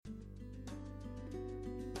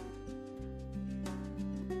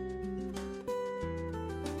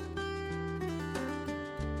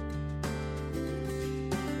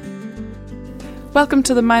Welcome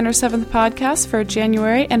to the Minor 7th podcast for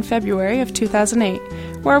January and February of 2008,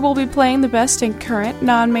 where we'll be playing the best in current,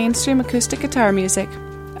 non-mainstream acoustic guitar music.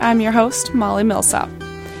 I'm your host, Molly Millsop.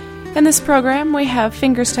 In this program, we have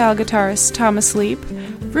fingerstyle guitarist Thomas Leeb,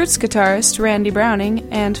 roots guitarist Randy Browning,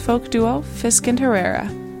 and folk duo Fiske and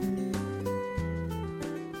Herrera.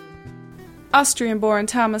 Austrian-born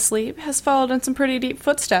Thomas Leeb has followed in some pretty deep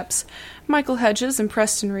footsteps, Michael Hedges and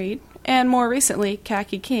Preston Reed, and more recently,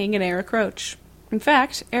 Khaki King and Eric Roach. In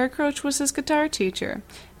fact, Eric Roach was his guitar teacher,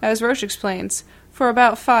 as Roach explains, for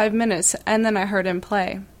about 5 minutes, and then I heard him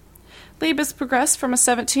play. Leeb has progressed from a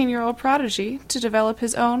 17-year-old prodigy to develop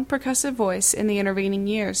his own percussive voice in the intervening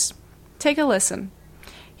years. Take a listen.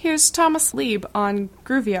 Here's Thomas Leeb on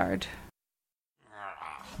Grooveyard.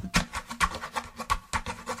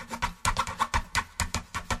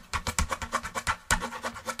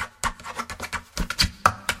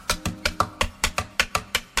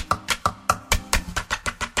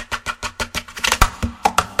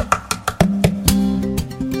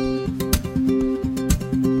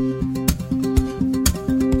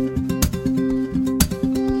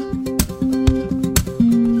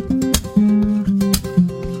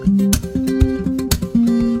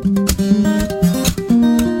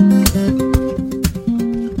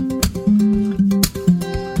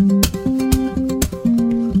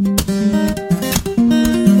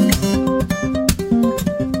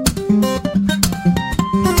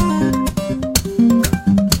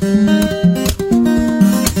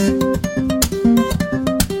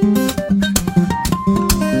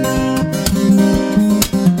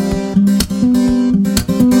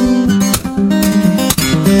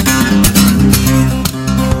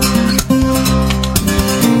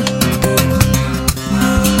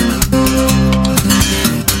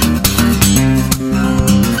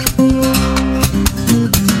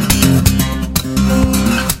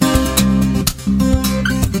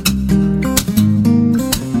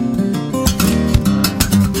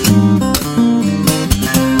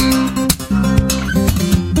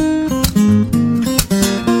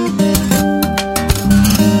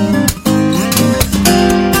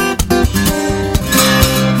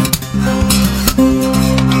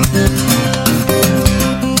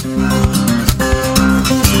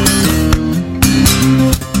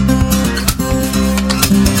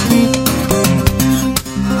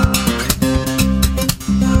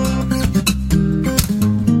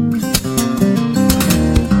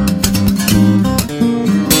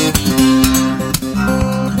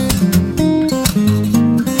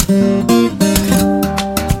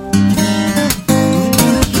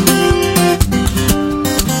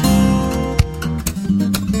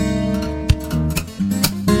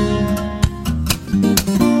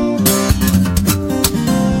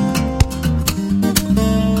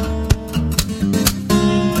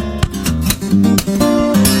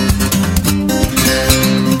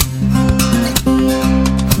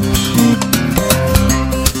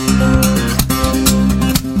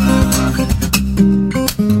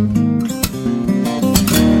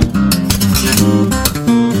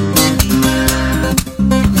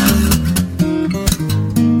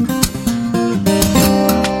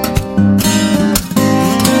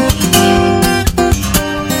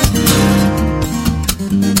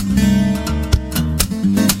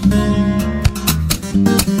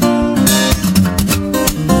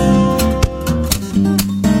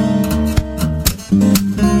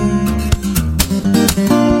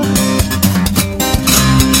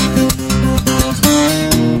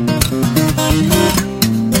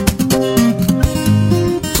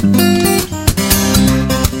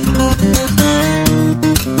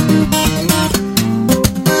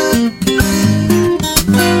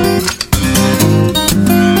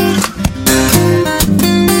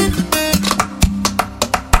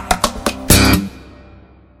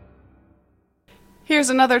 Here's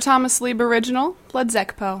another Thomas Leeb original, Blood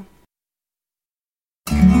Zekpo.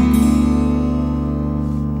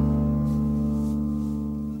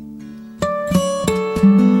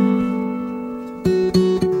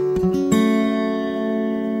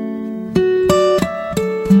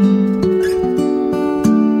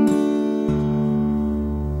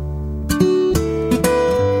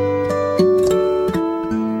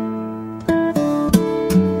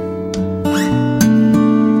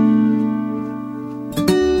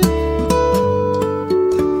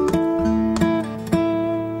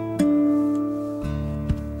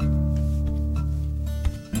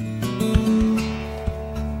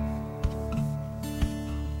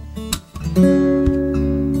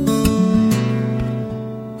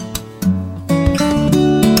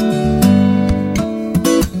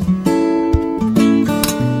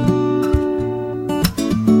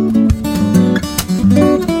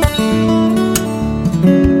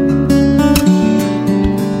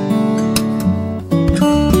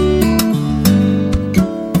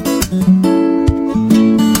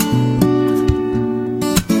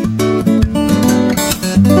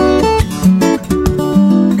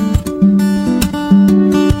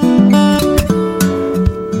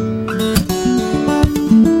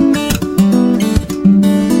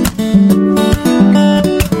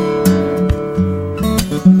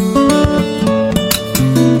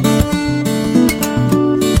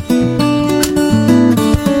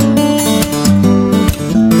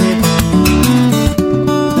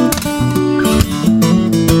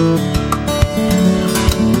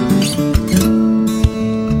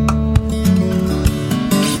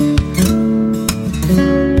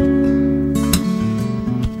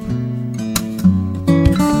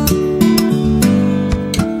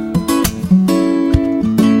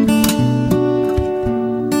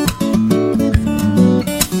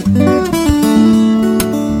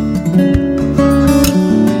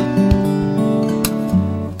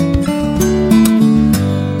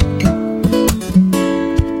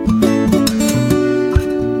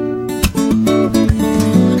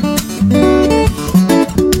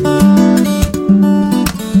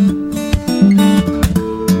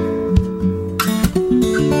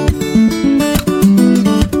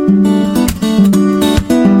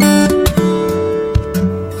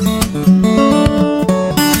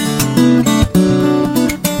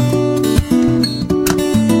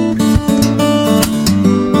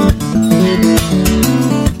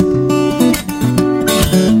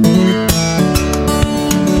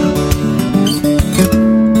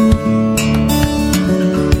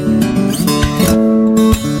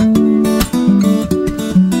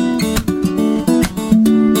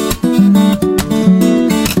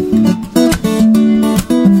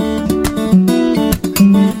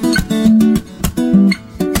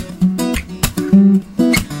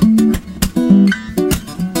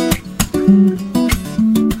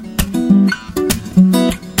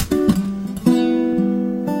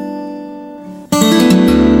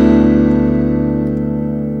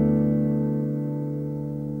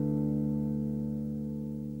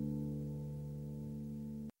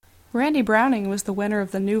 Randy Browning was the winner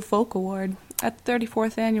of the New Folk Award at the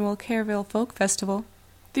 34th Annual Kerrville Folk Festival.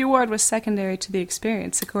 The award was secondary to the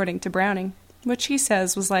experience, according to Browning, which he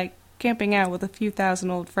says was like camping out with a few thousand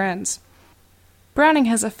old friends. Browning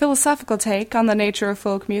has a philosophical take on the nature of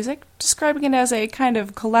folk music, describing it as a kind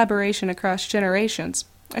of collaboration across generations,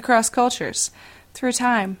 across cultures, through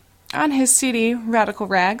time. On his CD, Radical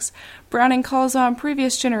Rags, Browning calls on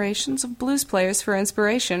previous generations of blues players for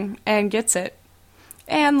inspiration, and gets it.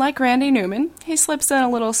 And like Randy Newman, he slips in a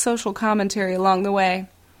little social commentary along the way.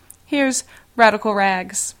 Here's Radical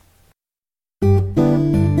Rags.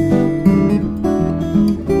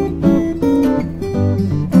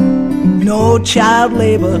 No child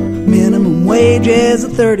labor, minimum wage is a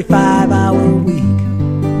 35-hour week.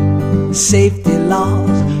 Safety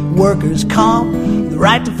laws, workers' comp, the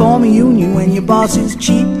right to form a union when your boss is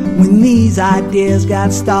cheap. When these ideas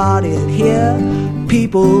got started here,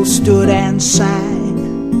 people stood and sang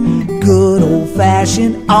good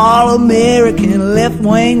old-fashioned, all-American,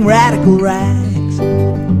 left-wing radical rags.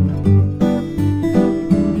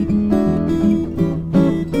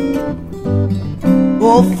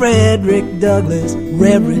 Old Frederick Douglass,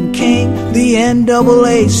 Reverend King, the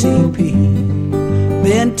NAACP,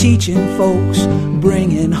 been teaching folks,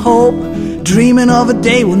 bringing hope, dreaming of a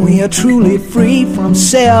day when we are truly free. From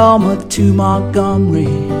Selma to Montgomery,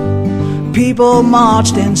 people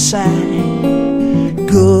marched and sang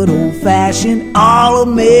good old-fashioned,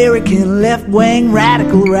 all-American, left-wing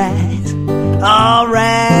radical rags. All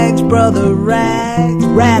rags, brother, rags,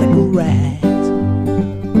 radical rags.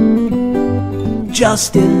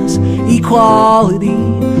 Justice, equality,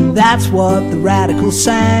 that's what the radicals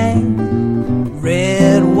sang.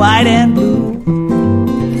 Red, white, and blue.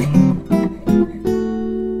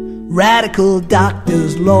 Radical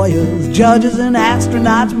doctors, lawyers, judges, and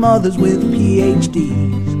astronauts, mothers with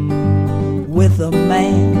PhDs. With a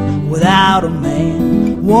man, without a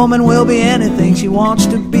man, woman will be anything she wants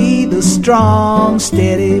to be. The strong,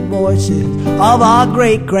 steady voices of our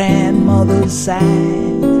great-grandmothers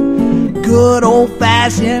sang good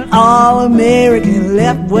old-fashioned, all-American,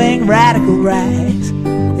 left-wing radical rags.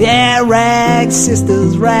 Yeah, rags,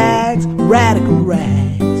 sisters, rags, radical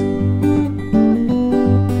rags.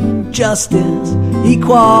 Justice,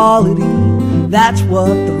 equality, that's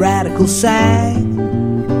what the radicals sang.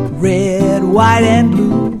 Red, white, and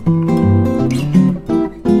blue.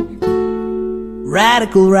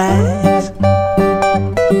 Radical rags.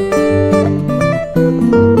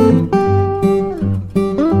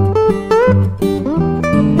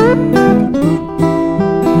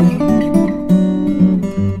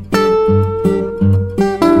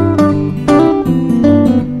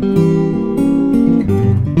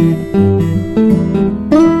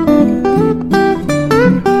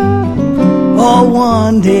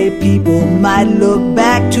 One day people might look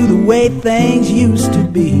back to the way things used to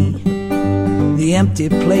be. The empty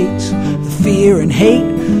plates, the fear and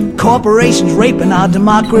hate, corporations raping our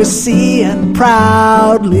democracy, and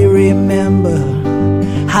proudly remember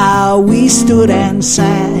how we stood and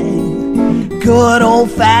sang good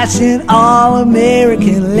old-fashioned,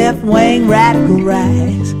 all-American, left-wing radical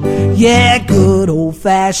rags. Yeah, good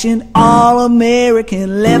old-fashioned,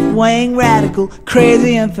 all-American, left-wing radical,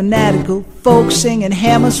 crazy and fanatical, folks singing,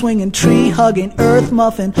 hammer-swinging, tree-hugging,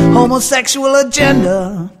 earth-muffin, homosexual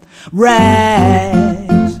agenda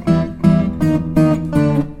rags.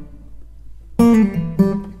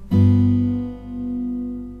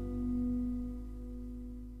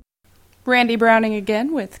 Randy Browning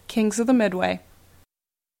again with Kings of the Midway.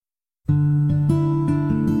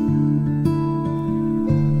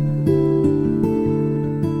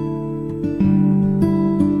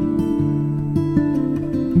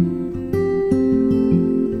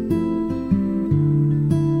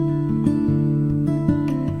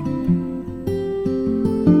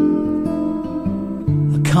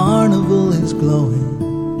 Carnival is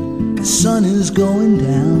glowing, the sun is going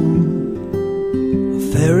down. A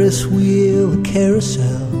Ferris wheel, a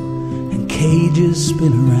carousel, and cages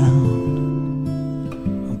spin around.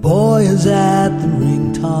 A boy is at the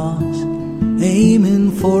ring toss,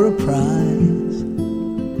 aiming for a prize.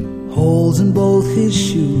 Holes in both his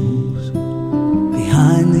shoes,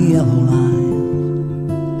 behind the yellow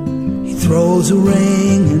line. He throws a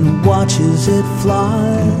ring and watches it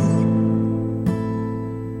fly.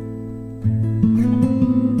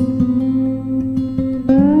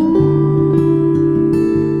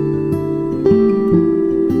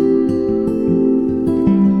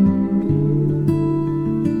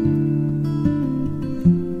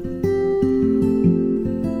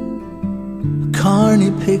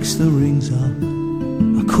 Picks the rings up,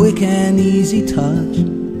 a quick and easy touch.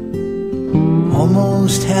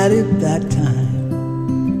 almost had it that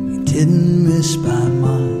time. You didn't miss by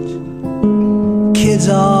much. Kids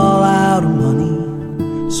all out of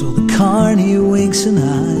money, so the carny winks an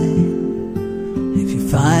eye. If you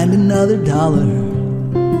find another $1,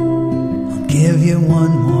 I'll give you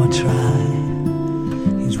one more try.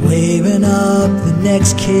 He's waving up the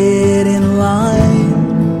next kid in line.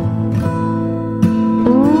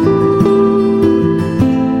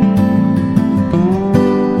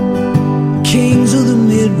 Kings of the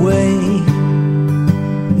Midway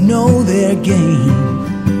know their game.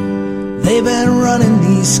 They've been running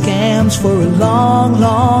these scams for a long,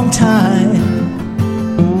 long time.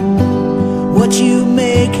 What you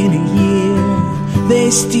make in a year,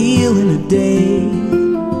 they steal in a day.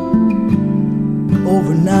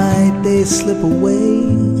 Overnight they slip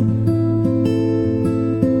away.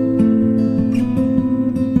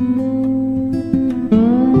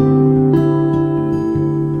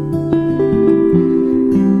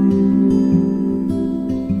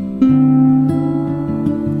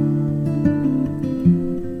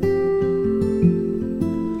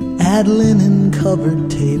 At linen-covered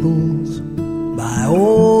tables, by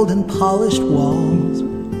old and polished walls,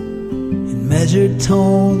 in measured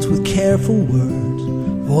tones with careful words,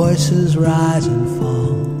 voices rise and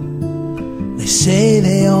fall. They say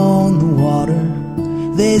they own the water,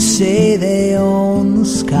 they say they own the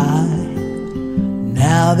sky.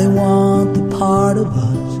 Now they want the part of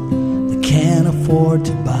us they can't afford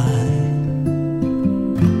to buy.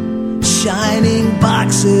 Shining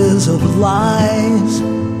boxes of lies,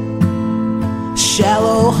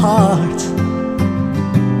 shallow hearts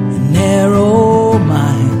and narrow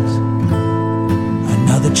minds.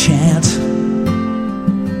 Another chance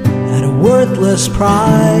at a worthless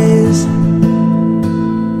prize.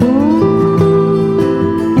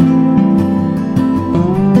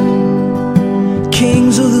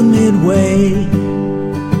 Kings of the Midway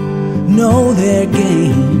know their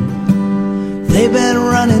game. They've been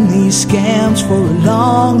running these scams for a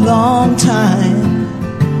long, long time.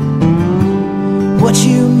 What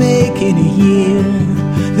you make in a year,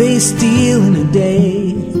 they steal in a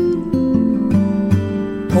day.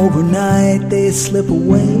 Overnight they slip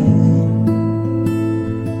away.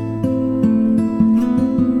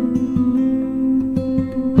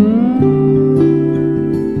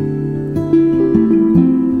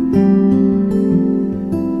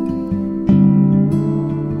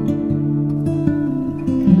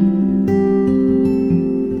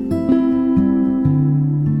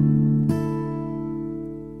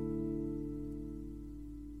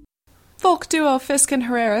 Folk duo Fiske and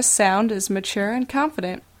Herrera's sound is mature and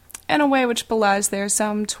confident, in a way which belies their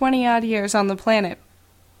some 20-odd years on the planet.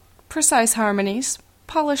 Precise harmonies,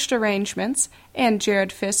 polished arrangements, and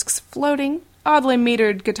Jared Fiske's floating, oddly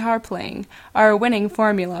metered guitar playing are a winning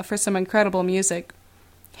formula for some incredible music.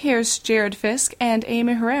 Here's Jared Fiske and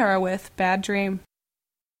Amy Herrera with Bad Dream.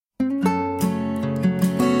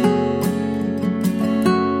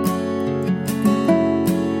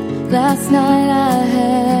 Last night I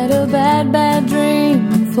had a bad, bad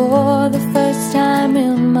dream. For the first time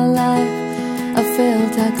in my life I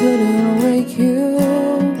felt I couldn't wake you.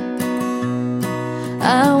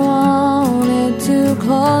 I wanted to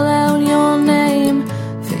call out your name,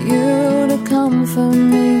 for you to comfort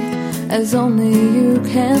me as only you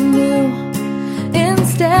can do.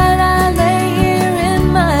 Instead I lay here in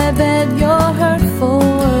my bed, your hurtful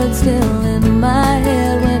words still in my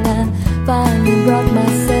head. When I finally brought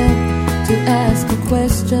myself to ask a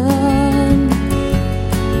question,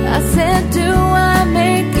 I said, do I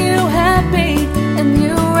make you happy? And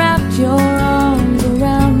you wrapped your arms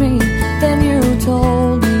around me. Then you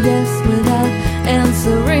told me yes without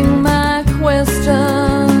answering my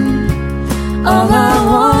question. All I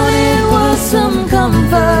wanted was some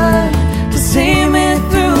comfort to see me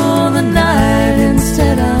through the night.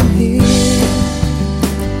 Instead I'm here,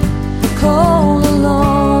 cold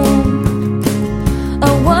alone. I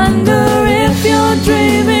wonder if you're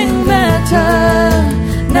dreaming better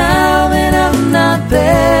now that I'm not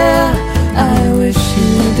there. I wish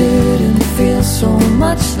you didn't feel so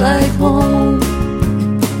much like home.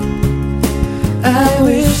 I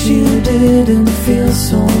wish you didn't feel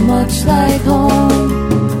so much like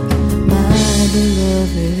home, my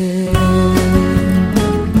beloved.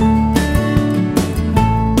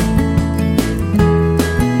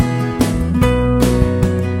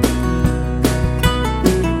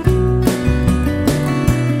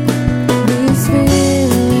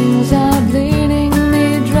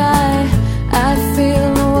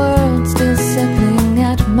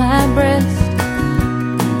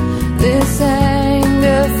 This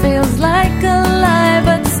anger feels like a lie,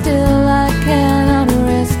 but still I cannot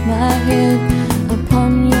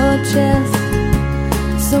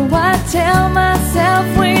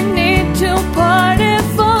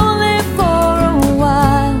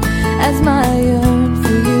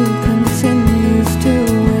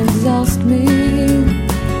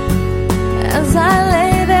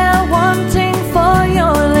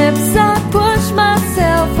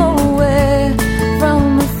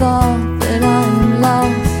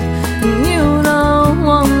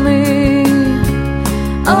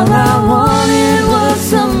All I wanted was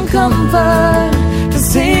some comfort to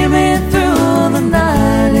see me through the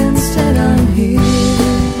night. Instead I'm here,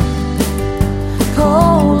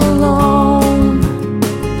 cold alone.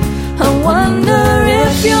 I wonder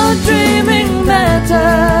if you're dreaming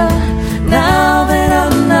better now that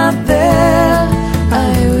I'm not there.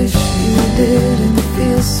 I wish you didn't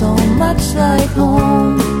feel so much like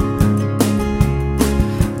home.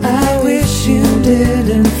 I wish you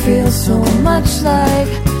didn't feel so much like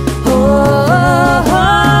home.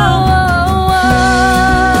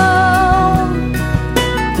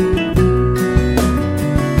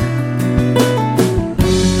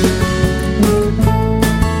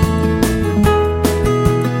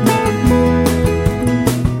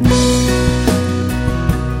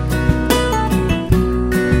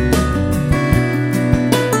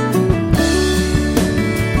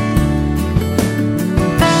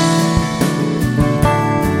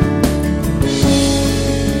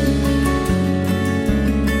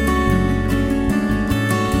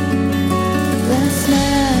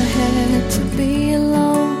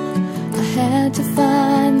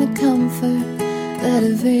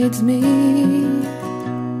 Me.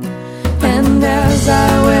 And as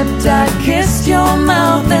I wept, I kissed your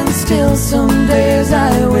mouth, and still some days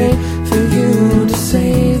I wait for you to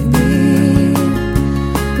save me.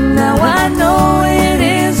 Now I know it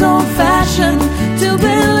is old-fashioned to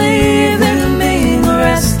believe in being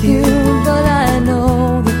rescued, but I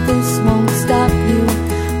know that this won't stop you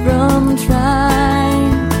from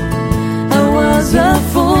trying. I was a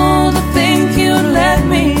fool to think you'd let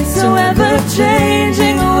me, so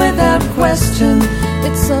ever-changing without question.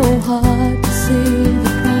 It's so hard to see the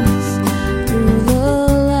promise through the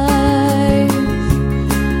lies.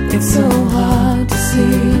 It's so hard to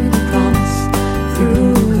see the promise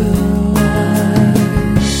through the lies.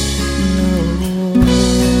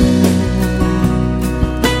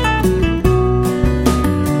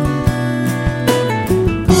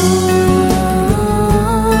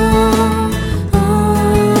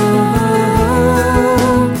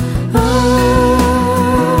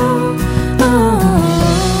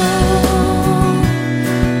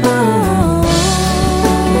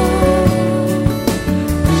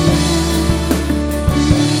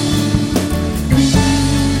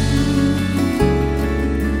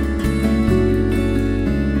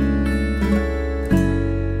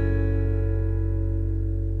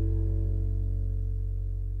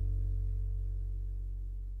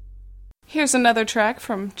 Here's another track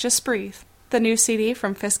from Just Breathe, the new CD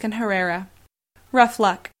from Fiske and Herrera. Rough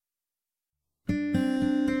Luck.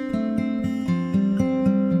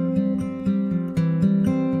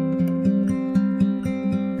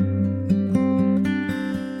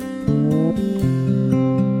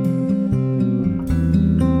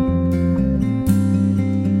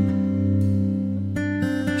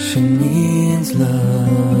 She needs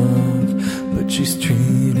love, but she's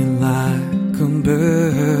treated like a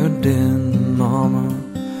bird in the mama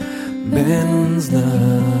bends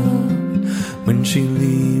love when she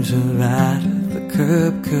leaves her right at the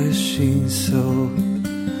curb, 'cause she's so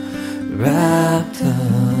wrapped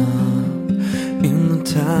up in the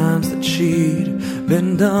times that she'd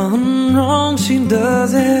been done wrong. She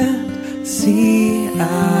doesn't see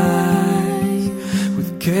eyes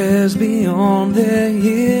with cares beyond their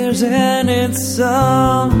years, and it's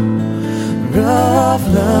some rough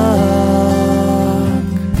luck.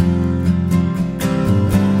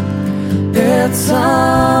 It's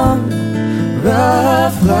some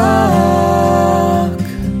rough luck.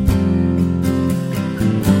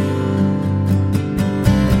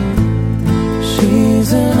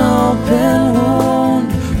 She's an open wound,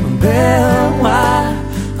 a bare white,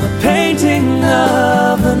 a painting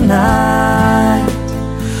of the night,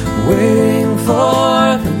 waiting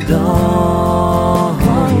for the dawn.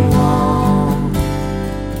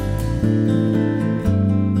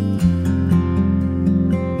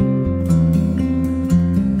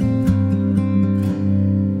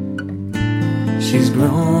 She's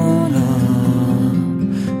grown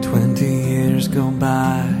up, 20 years go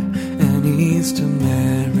by, an East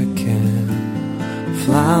American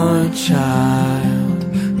flower child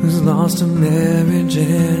who's lost a marriage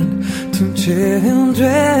and 2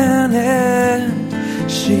 children, and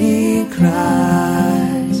she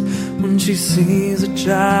cries when she sees a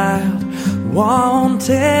child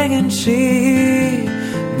wanting, and she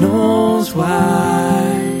knows why.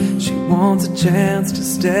 She wants a chance to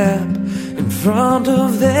step in front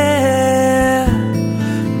of their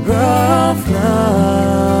rough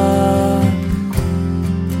luck.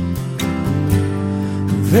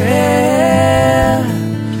 Their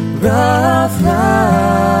rough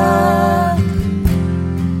luck.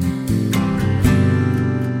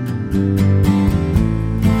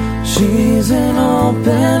 She's an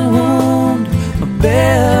open wound, a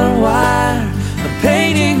bare wire, a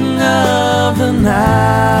painting of the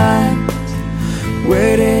night,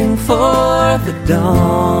 waiting for the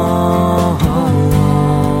dawn.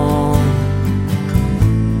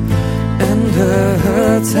 And her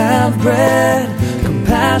hurts have bred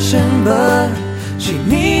compassion, but she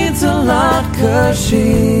needs a lot, 'cause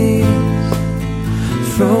she's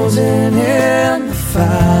frozen in the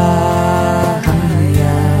fire.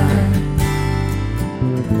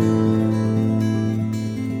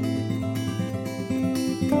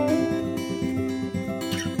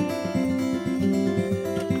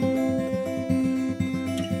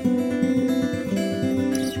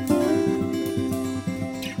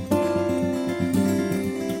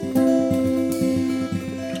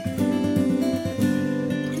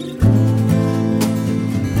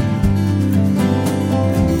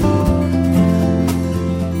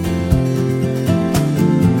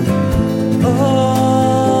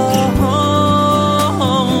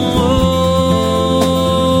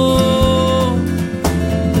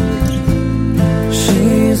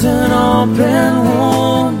 Open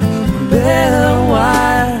wound, bare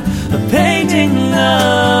wire, a painting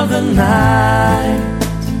of the night,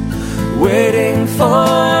 waiting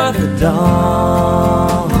for the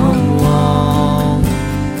dawn.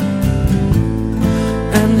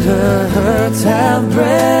 And her hurts have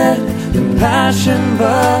bred compassion,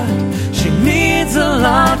 but she needs a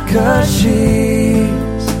lot, 'cause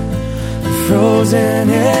she's frozen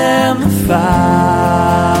in the fire.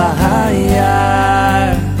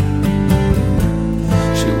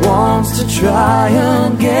 Wants to try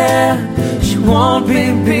again. She won't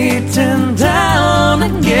be beaten down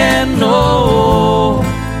again, no.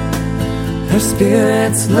 Her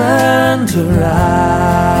spirit's learned to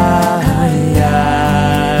rise.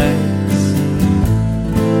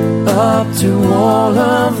 Up to all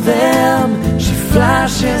of them she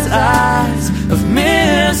flashes eyes of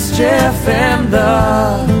mischief and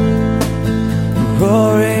the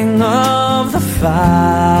roaring of the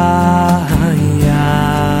fire.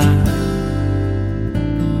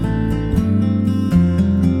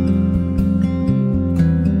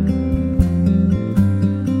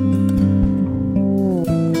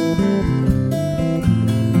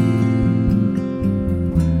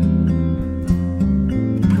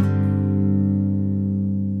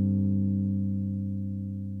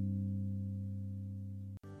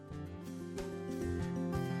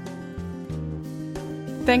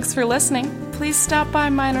 Thanks for listening. Please stop by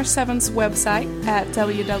Minor 7's website at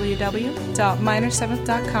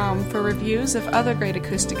www.minor7th.com for reviews of other great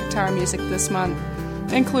acoustic guitar music this month,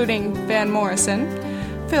 including Van Morrison,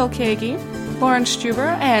 Phil Kagi, Lauren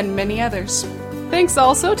Struber, and many others. Thanks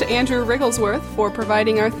also to Andrew Rigglesworth for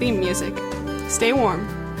providing our theme music. Stay warm.